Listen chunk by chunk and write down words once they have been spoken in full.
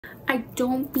I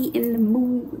don't be in the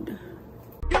mood.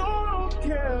 You don't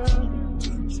care.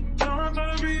 Not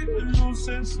gonna be the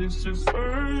nuisance, it's just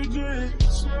urgent.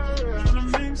 Trying to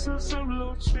make some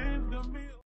little change to me.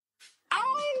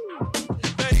 Ow!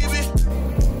 Baby,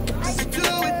 just do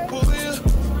it for you.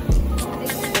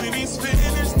 When he's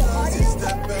finished, just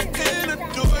step back and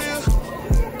adore you.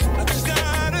 I just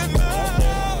gotta know.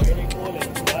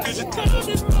 'Cause your time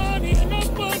is money and I'm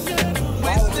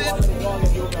wasted.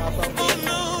 Oh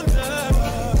no, no.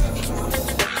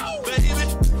 Baby,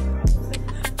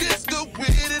 just go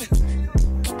with it.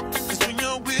 'Cause when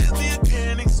you're with me, I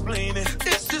can't explain it.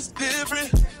 It's just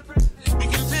different. We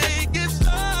can take it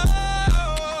slow.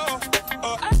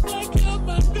 Or act like you're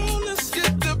my girl. Let's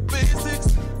get the basics.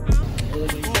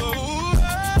 Whoa,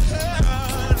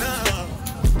 no.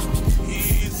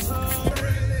 He's so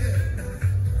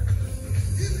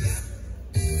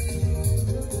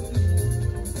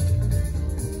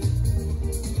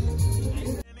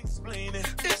can't explain it.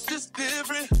 It's just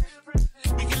different.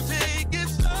 We can take it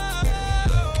slow.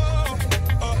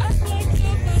 Or act like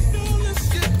you're my girl. Let's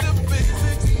get the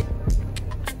basics.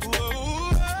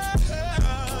 Whoa,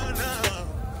 no.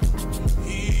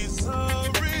 He's so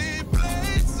replaceable.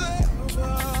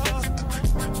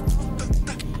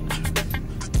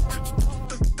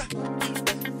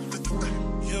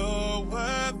 You're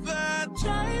worth the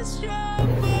chase.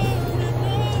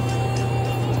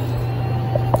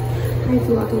 Hi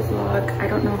vlog. I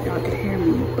don't know if y'all could hear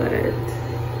me, but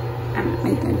I'm at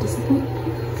my dentist appointment.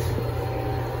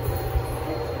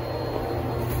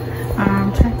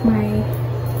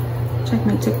 Check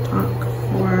my TikTok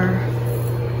for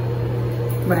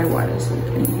what I wanted to do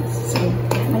anyways. So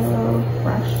get my little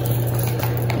brush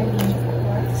and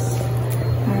brush,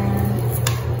 and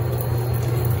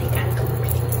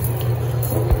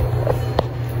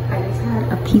I just had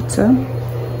a pizza.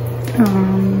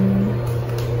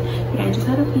 Yeah, I just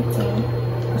had a pizza. It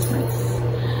was nice.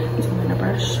 So I'm gonna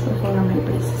brush before my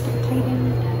braces get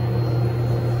tightened.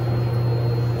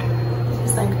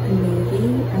 It's like a navy.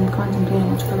 I'm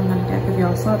contemplating which color I'm gonna get. If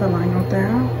y'all saw the line out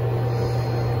there,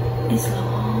 it's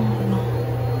long.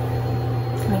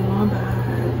 It's like long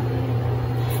bad.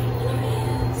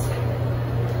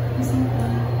 It's like the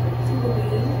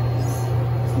waves.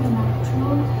 It's like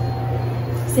natural.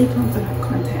 Stay tuned for that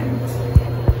content.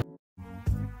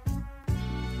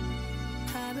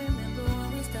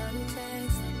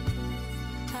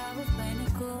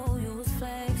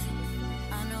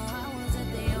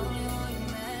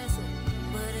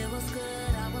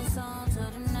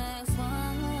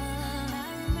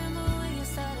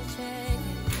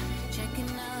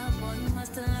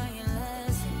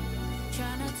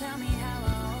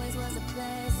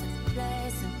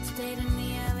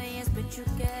 You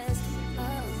guessed,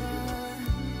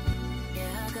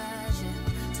 yeah, I got you.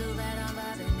 Too bad I'm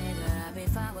vibing, nigga. I'd be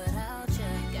fine without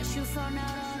you. Guess you found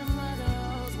out all the mother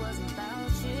hoes wasn't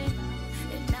about you.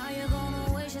 And now you're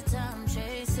gonna waste your time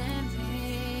chasing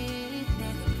me.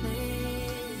 Nigga,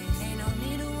 please. Ain't no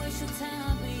need to waste your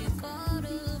time, but you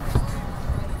gotta.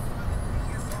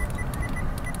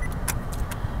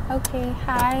 Okay,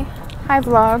 hi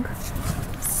vlog.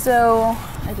 So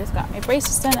I just got my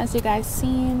braces done, as you guys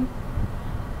seen.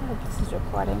 I hope this is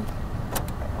recording.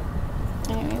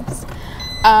 Anyways,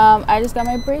 I just got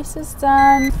my braces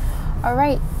done. All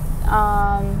right,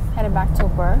 headed back to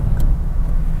work.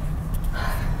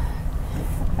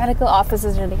 Medical office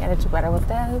is really getting too better with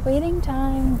the waiting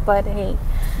time, but hey,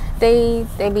 they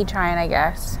be trying, I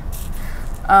guess.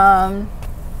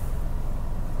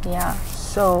 Yeah,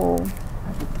 so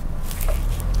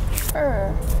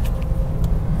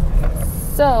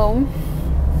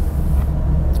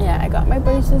yeah, I got my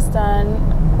braces done.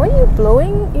 What are you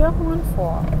blowing your horn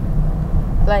for?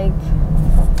 Like,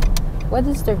 what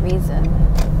is the reason?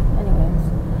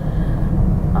 Anyways,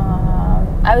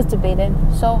 I was debating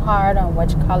so hard on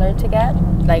which color to get.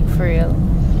 Like, for real.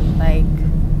 Like,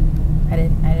 I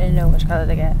didn't know which color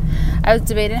to get. I was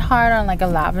debating hard on like a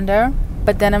lavender,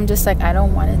 but then I'm just like, I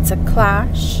don't want it to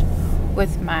clash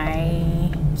with my.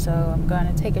 So I'm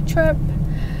gonna take a trip.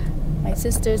 My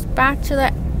sister's back to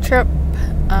that trip.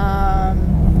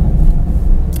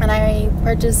 And I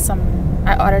ordered some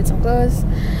clothes,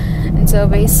 and so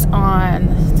based on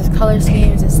the color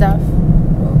schemes and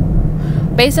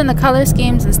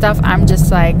stuff, I'm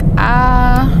just like,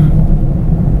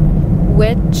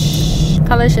 which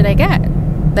color should I get?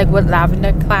 Like, would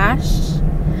lavender clash?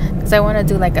 Because I want to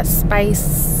do like a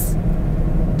spice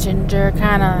ginger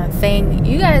kind of thing.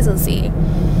 You guys will see.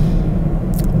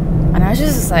 And I was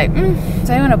just like,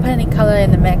 so I don't want to put any color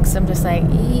in the mix. I'm just like,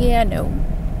 yeah, no.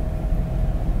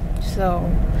 So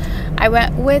I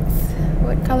went with,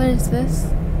 what color is this?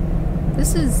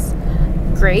 This is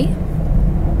gray,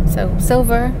 so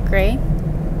silver gray.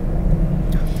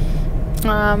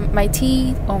 My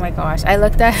teeth, oh my gosh, I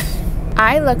looked at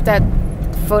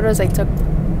photos I took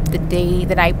the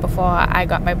night before I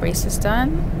got my braces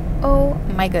done. Oh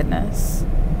my goodness.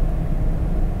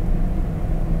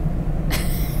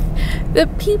 The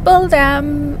people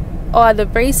or the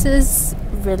braces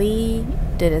really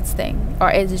did its thing,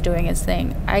 or is doing its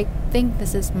thing. I think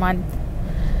this is month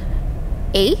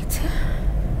 8,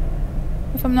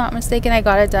 if I'm not mistaken. I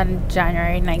got it done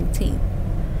January 19th,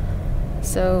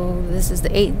 so this is the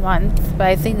 8th month, but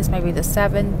I think this might be the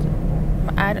 7th.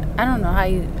 I don't know how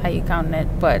you count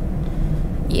it, but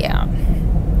yeah.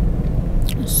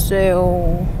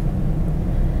 So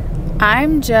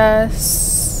I'm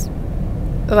just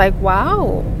like,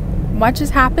 wow, much has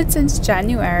happened since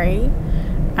January,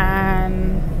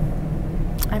 and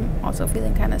I'm also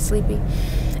feeling kind of sleepy.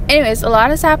 Anyways, a lot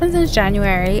has happened since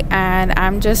January, and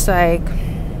I'm just like,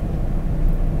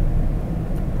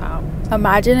 wow.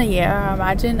 Imagine a year.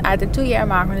 Imagine at the 2-year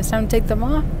mark when it's time to take them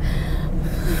off.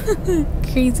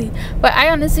 Crazy. But I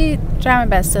honestly try my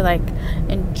best to like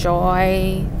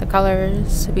enjoy the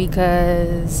colors,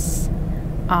 because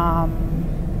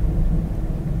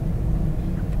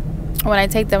when I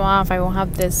take them off, I won't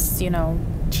have this, you know,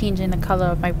 changing the color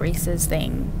of my braces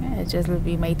thing. It just will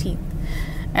be my teeth,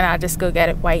 and I'll just go get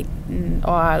it white,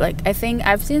 or like, I think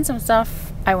I've seen some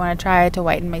stuff I want to try to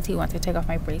whiten my teeth once I take off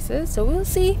my braces, so we'll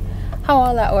see how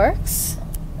all that works.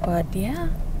 But yeah,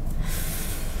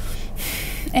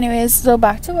 anyways, so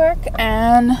back to work,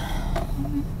 and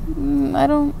I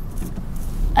don't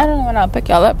know when I'll pick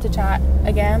y'all up to chat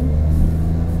again,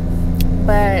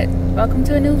 but welcome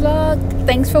to a new vlog.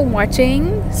 Thanks for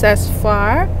watching thus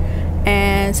far,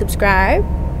 and subscribe,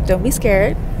 don't be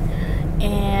scared,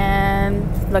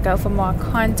 and look out for more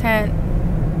content.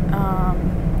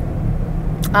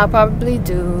 I'll probably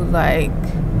do like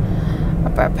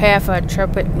a prepare for a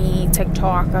trip with me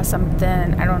TikTok or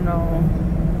something. I don't know,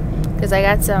 because I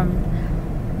got some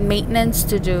maintenance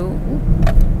to do.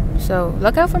 So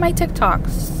look out for my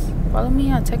TikToks. Follow me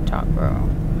on TikTok, bro.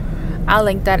 I'll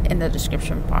link that in the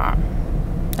description bar.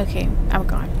 Okay, I'm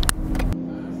gone.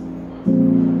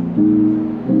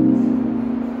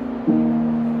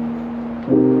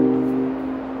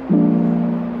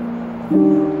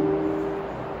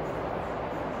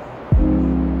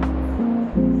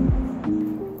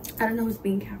 I don't know what's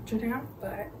being captured out,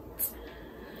 but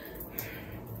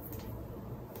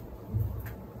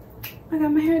I got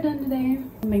my hair done today.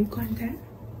 Make content.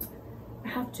 I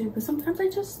have to, but sometimes I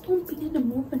just don't be in the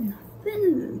mood for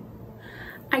nothing.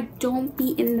 I don't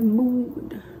be in the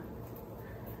mood.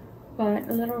 But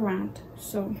a little rant,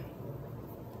 so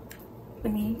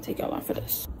let me take y'all off for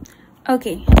this.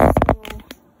 Okay,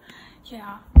 so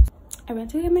yeah, I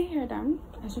went to get my hair done,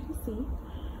 as you can see.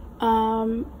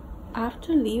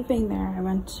 After leaving there, I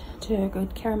went to go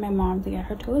carry my mom to get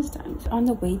her toes done. On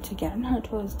the way to getting her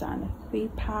toes done, we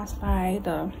passed by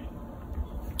the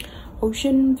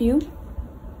ocean view,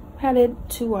 headed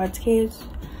towards Cay's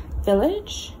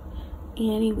village.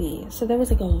 Anyway, so there was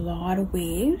like a lot of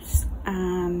waves,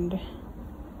 and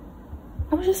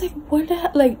I was just like, what the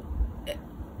hell? Like,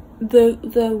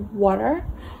 the water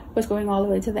was going all the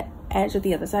way to the edge of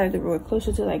the other side of the road,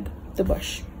 closer to like the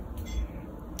bush.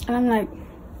 And I'm like,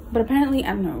 but apparently,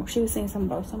 I don't know, she was saying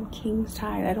something about some king's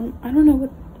tide. I don't know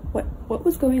what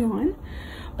was going on,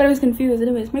 but I was confused.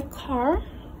 Anyways, my car,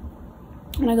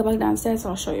 when I go back downstairs,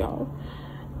 I'll show y'all,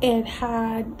 it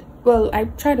had, well, I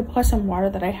tried to pour some water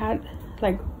that I had,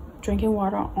 like drinking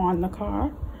water, on the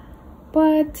car,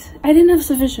 but I didn't have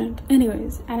sufficient.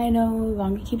 Anyways, and I know the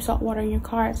longer you keep salt water in your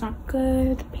car, it's not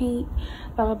good, paint,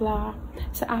 blah blah blah.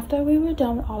 So after we were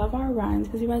done with all of our runs,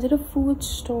 because we went to the food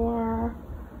store,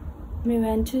 we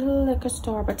went to the liquor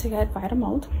store, but to get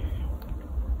Vitamalt,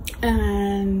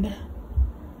 and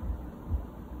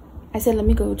I said, let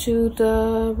me go to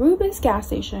the Rubis gas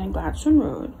station in Gladstone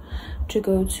Road to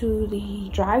go to the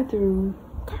drive-through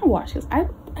car wash, because I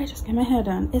just got my hair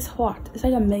done. It's hot. It's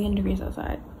like 1,000,000 degrees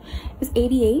outside. It's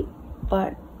 88,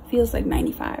 but feels like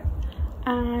 95,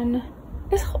 and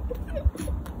it's hot.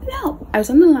 No, I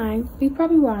was on the line. We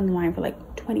probably were on the line for like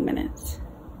 20 minutes,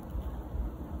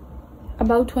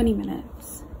 about 20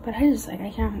 minutes. But I just like, I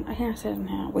can't sit in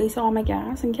here, waste all my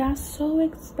gas, and gas is so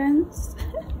expensive.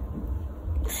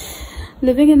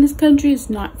 Living in this country is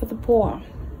not for the poor.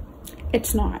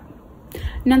 It's not.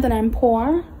 Not that I'm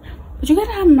poor, but you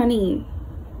gotta have money.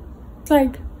 It's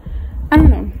like, I don't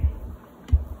know,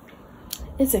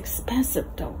 it's expensive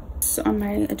though. So on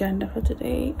my agenda for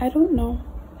today, I don't know,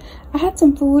 I had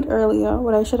some food earlier,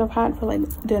 what I should have had for like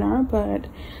dinner, but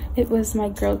it was my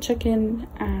grilled chicken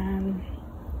and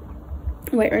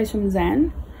white rice from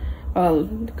Zen. Well,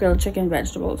 grilled chicken,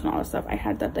 vegetables, and all that stuff. I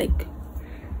had that like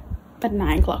at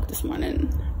 9 o'clock this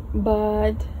morning,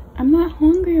 but I'm not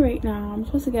hungry right now. I'm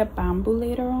supposed to get bamboo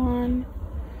later on,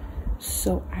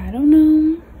 so I don't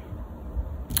know.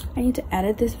 I need to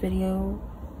edit this video,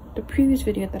 the previous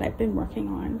video that I've been working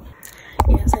on.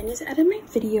 Yes, I need to edit my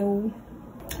video.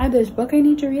 I have this book I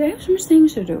need to read. I have so much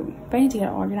things to do, but I need to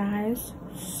get organized.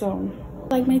 So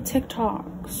like my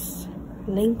TikToks,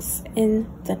 links in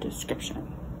the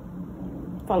description.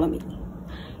 Follow me.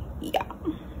 Yeah.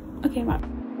 Okay, bye.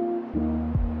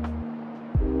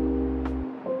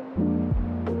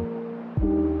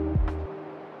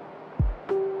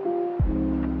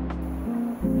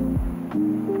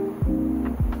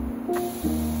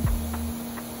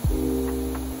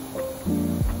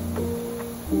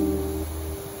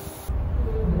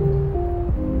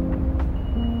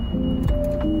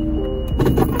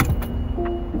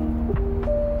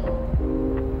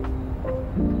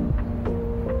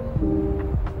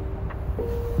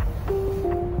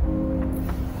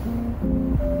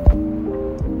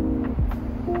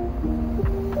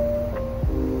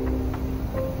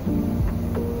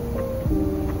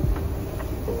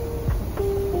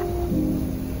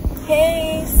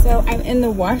 Hey, so I'm in the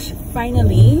wash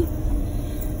finally.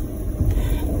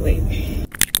 Wait.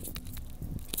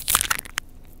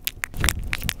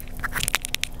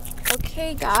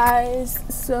 Okay guys,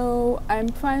 so I'm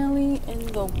finally in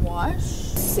the wash.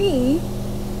 See,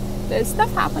 there's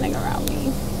stuff happening around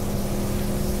me.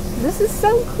 This is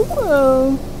so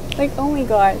cool. Like, oh my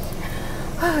gosh.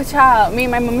 Oh child, me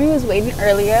and my mommy was waiting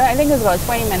earlier. I think it was about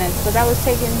 20 minutes, but that was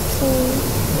taking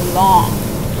too long.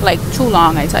 Like too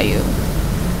long, I tell you.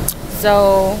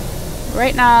 So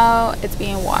right now it's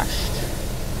being washed.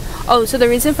 Oh, so the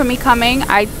reason for me coming,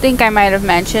 I think I might have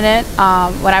mentioned it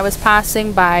when I was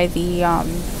passing by the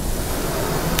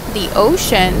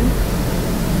ocean.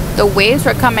 The waves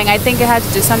were coming. I think it had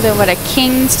to do something with a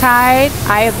king's tide.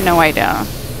 I have no idea.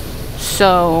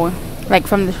 So like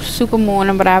from the super moon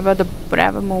and whatever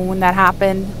moon that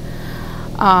happened.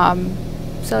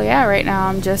 So yeah, right now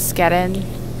I'm just getting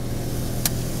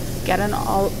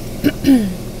all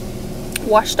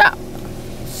washed up.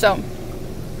 So,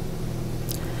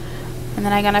 and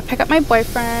then I'm gonna pick up my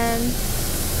boyfriend.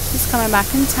 He's coming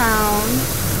back in town.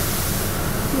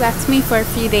 He left me for a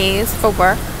few days for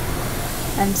work,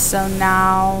 and so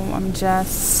now I'm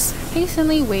just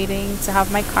patiently waiting to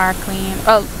have my car clean.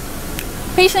 Oh,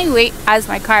 patiently wait as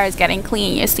my car is getting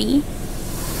clean, you see. It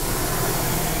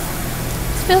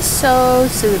feels so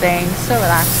soothing, so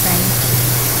relaxing.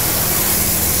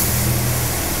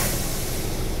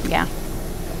 Yeah.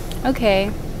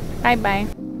 Okay. Bye-bye.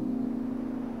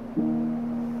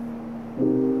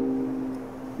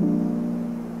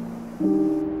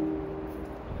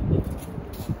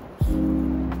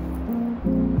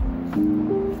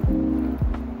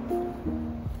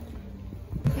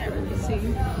 Can't really see.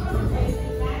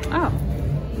 Oh.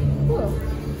 Cool.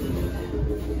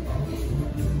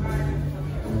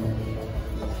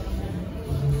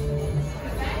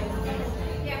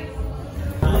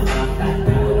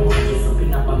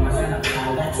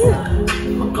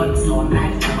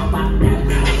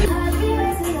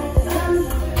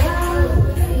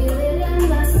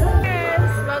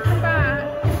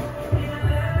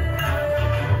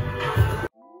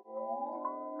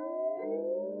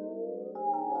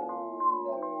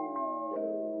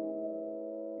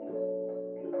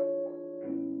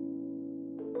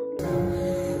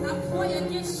 I pray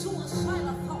against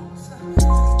suicidal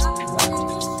thoughts.